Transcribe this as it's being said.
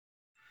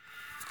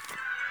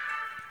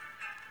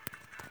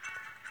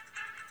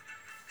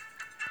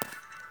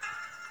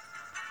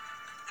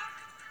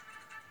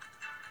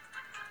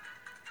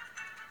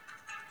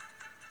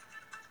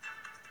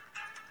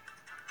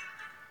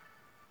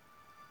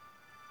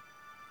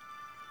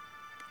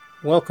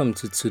Welcome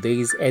to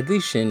today's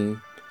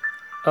edition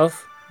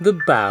of The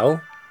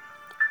Bow.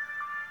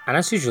 And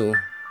as usual,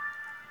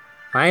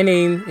 my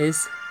name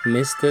is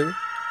Mr.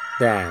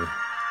 Dan.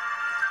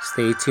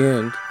 Stay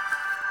tuned.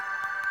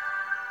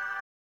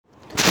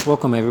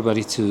 Welcome,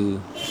 everybody,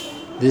 to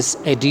this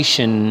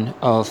edition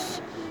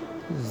of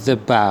The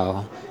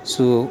Bow.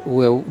 So,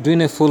 we're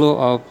doing a follow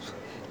up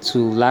to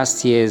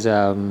last year's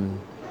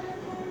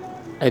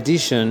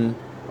edition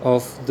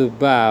of The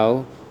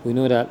Bow. We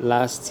know that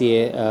last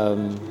year,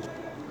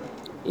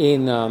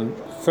 in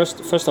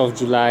first of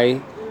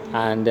July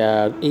and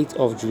 8th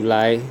of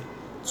July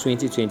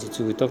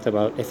 2022, we talked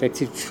about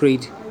effective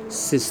trade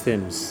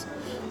systems.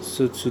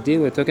 So today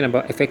we're talking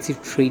about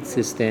effective trade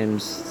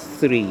systems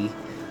 3.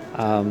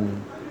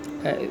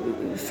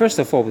 First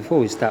of all, before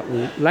we start,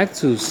 we'd like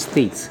to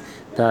state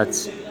that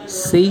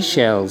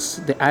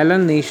Seychelles, the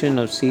island nation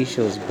of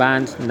Seychelles,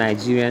 banned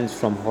Nigerians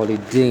from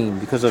holidaying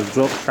because of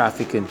drug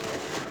trafficking.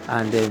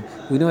 And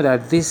we know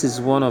that this is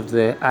one of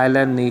the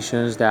island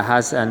nations that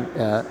has an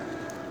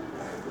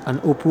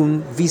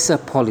open visa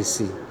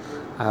policy,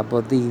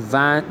 but they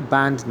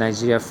banned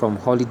Nigeria from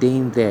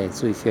holidaying there.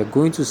 So if you're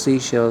going to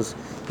Seychelles,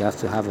 you have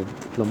to have a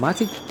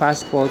diplomatic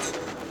passport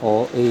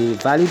or a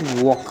valid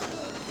work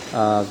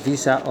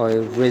visa or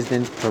a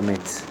resident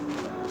permit.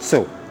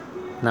 So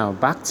now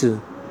back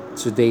to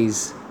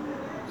today's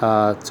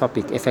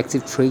topic: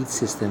 effective trade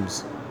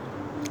systems.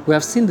 We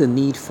have seen the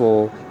need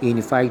for a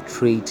unified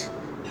trade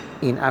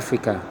in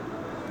Africa.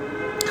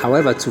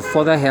 However, to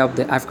further help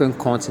the African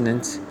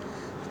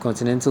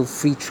continental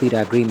free trade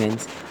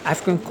agreement,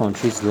 African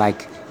countries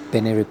like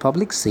Benin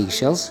Republic,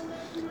 Seychelles,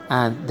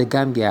 and the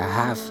Gambia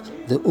have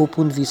the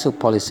open visa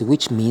policy,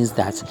 which means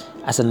that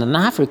as an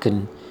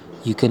African,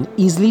 you can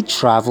easily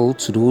travel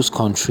to those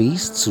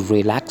countries to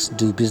relax,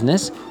 do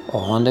business,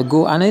 or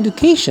undergo an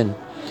education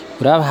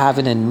without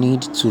having a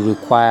need to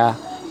require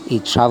a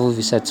travel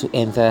visa to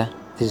enter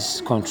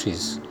these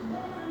countries.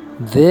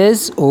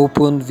 This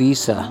open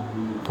visa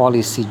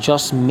policy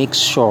just makes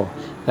sure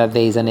that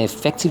there is an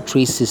effective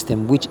trade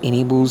system which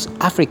enables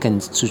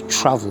Africans to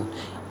travel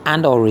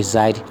and or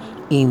reside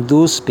in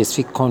those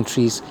specific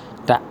countries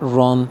that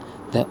run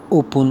the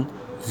open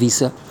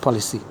visa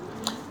policy.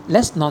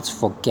 Let's not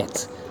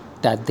forget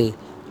that the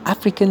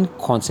African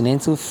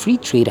Continental Free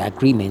Trade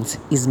Agreement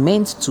is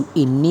meant to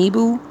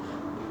enable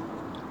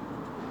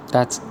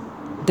that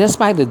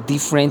despite the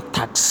different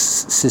tax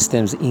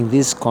systems in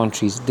these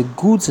countries, the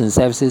goods and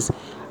services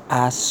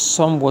are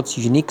somewhat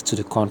unique to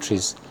the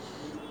countries.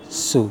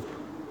 So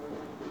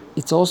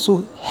it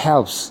also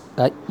helps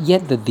that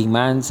yet the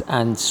demands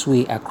and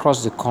sway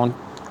across the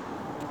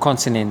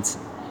continent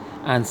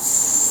and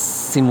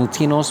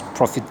simultaneous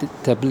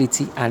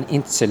profitability and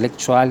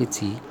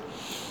intellectuality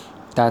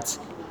that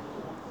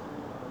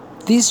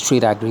these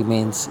trade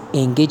agreements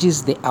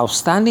engages the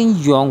outstanding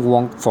young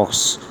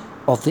workforce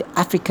of the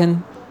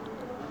African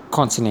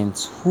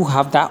continent who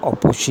have that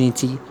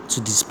opportunity to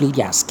display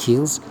their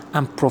skills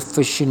and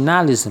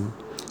professionalism.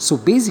 So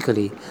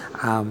basically,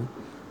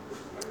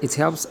 it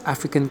helps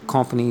African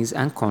companies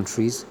and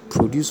countries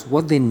produce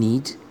what they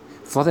need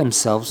for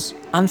themselves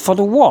and for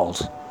the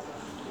world.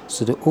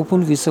 So the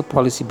open visa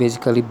policy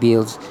basically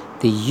builds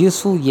the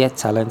useful yet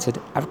talented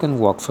African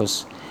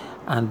workforce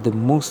and the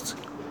most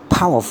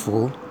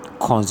powerful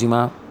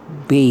consumer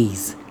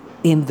base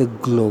in the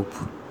globe.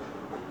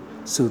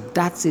 So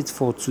that's it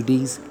for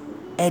today's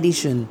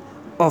edition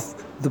of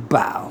The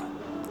Bow,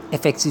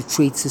 Effective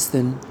Trade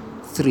System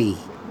 3.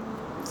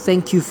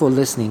 Thank you for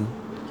listening,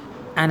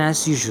 and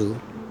as usual,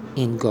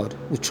 in God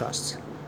we trust.